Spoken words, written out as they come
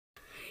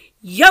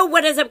Yo,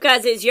 what is up,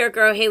 guys? It's your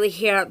girl Haley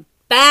here,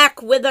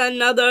 back with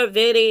another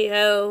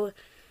video.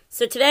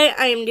 So today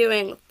I am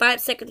doing 5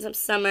 Seconds of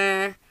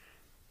Summer,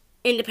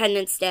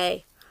 Independence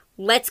Day.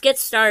 Let's get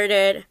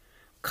started.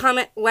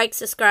 Comment, like,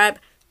 subscribe,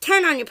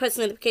 turn on your post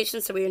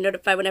notifications so you're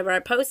notified whenever I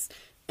post,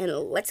 and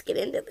let's get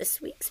into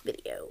this week's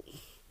video.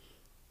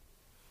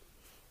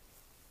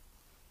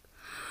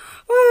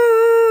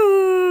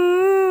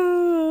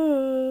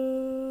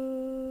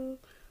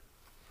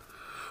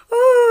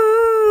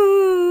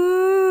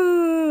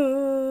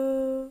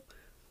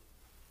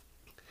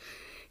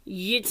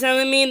 You're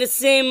telling me the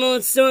same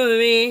old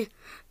story,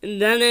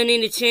 and that I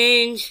need to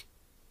change.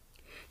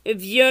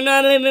 If you're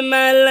not living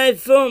my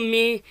life for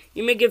me,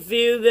 you make it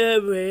feel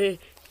that way.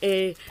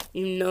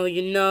 You know,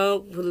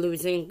 we're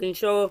losing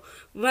control.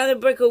 Rather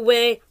break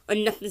away, or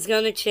nothing's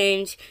gonna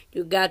change.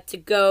 You got to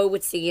go,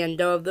 it's the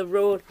end of the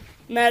road.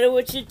 No matter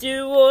what you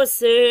do or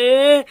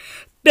say,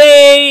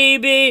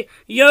 baby,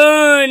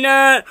 you're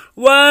not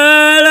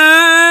what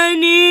I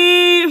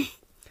need.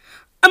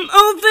 I'm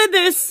over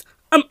this,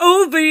 I'm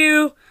over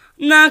you.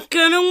 Not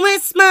gonna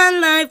waste my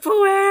life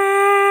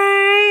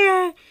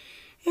away.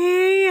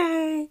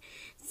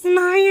 It's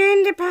my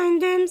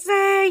Independence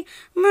Day.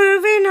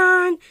 Moving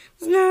on,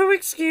 there's no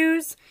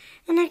excuse,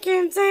 and I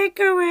can't take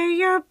away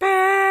your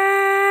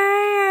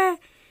pain.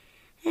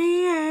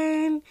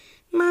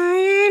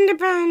 My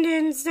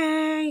Independence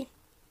Day.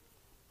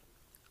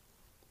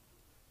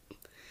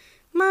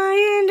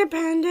 My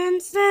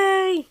Independence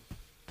Day.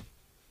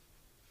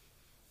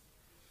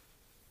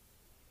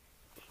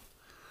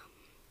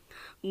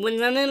 When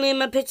suddenly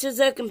my picture's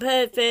looking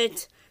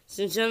perfect,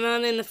 since you're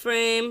not in the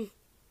frame.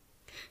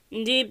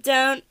 Deep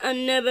down, I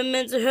never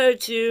meant to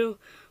hurt you,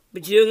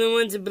 but you're the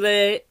one to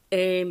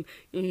blame.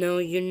 You know,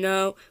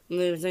 I'm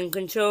losing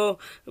control.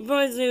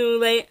 Before it's too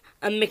late,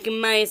 I'm making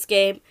my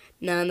escape.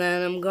 Now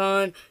that I'm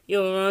gone,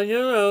 you're on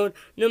your own.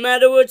 No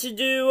matter what you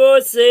do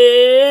or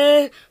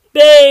say,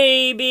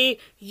 baby,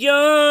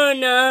 you're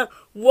not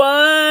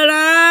what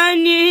I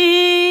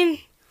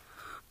need.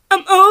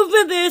 I'm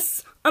over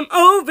this, I'm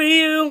over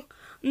you.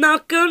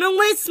 Not gonna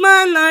waste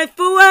my life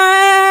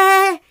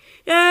away.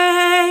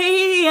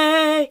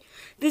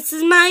 This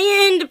is my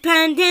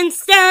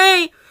Independence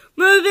Day.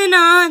 Moving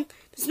on,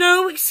 there's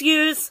no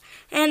excuse,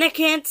 and I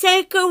can't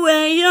take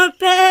away your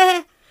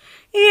pain.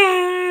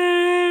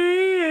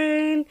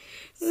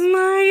 This is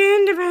my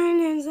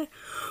Independence Day.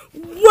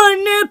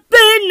 Wouldn't it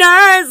be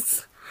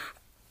nice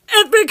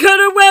if we could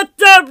have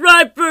worked out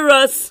right for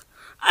us,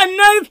 and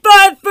they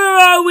fight for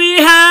all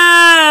we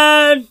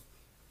had?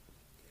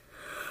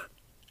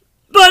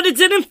 But it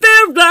didn't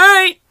feel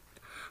right.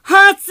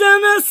 Hearts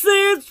on our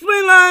sleeves,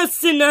 we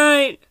lost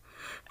tonight,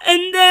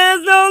 and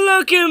there's no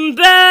looking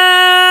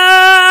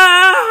back.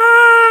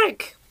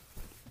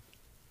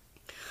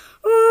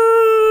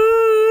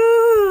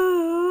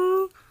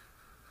 Ooh,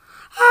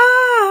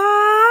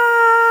 ah,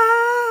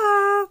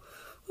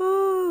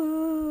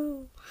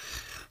 ooh,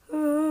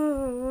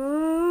 ooh,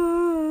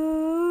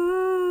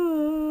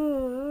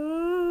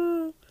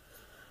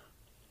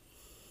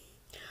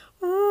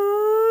 ooh.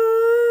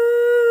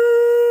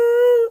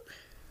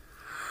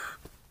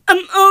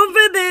 I'm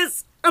over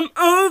this, I'm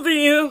over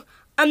you.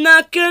 I'm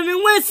not gonna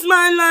waste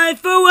my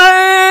life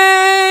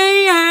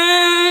away.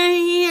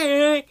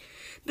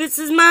 This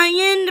is my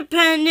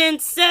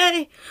Independence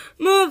Day.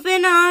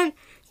 Moving on,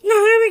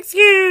 no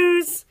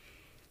excuse.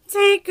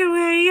 Take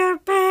away your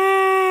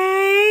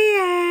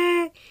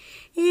pain.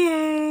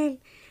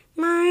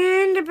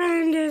 My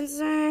Independence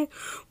Day.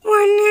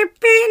 Wouldn't it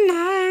be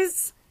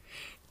nice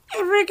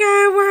if we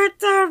got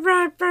worked out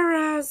right for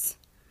us?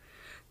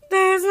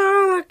 There's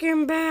no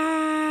looking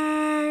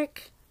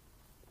back.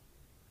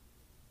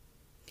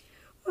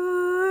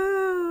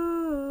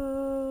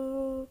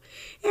 Ooh,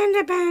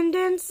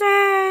 Independence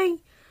Day.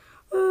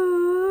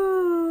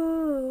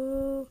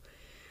 Ooh,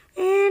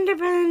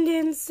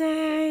 Independence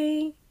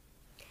Day.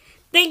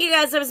 Thank you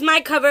guys. That was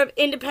my cover of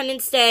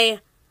Independence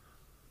Day.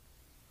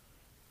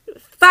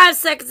 5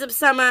 Seconds of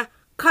Summer.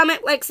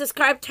 Comment, like,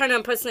 subscribe, turn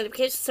on post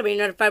notifications so you're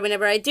notified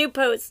whenever I do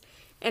post.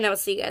 And I will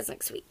see you guys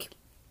next week.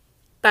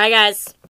 Bye, guys.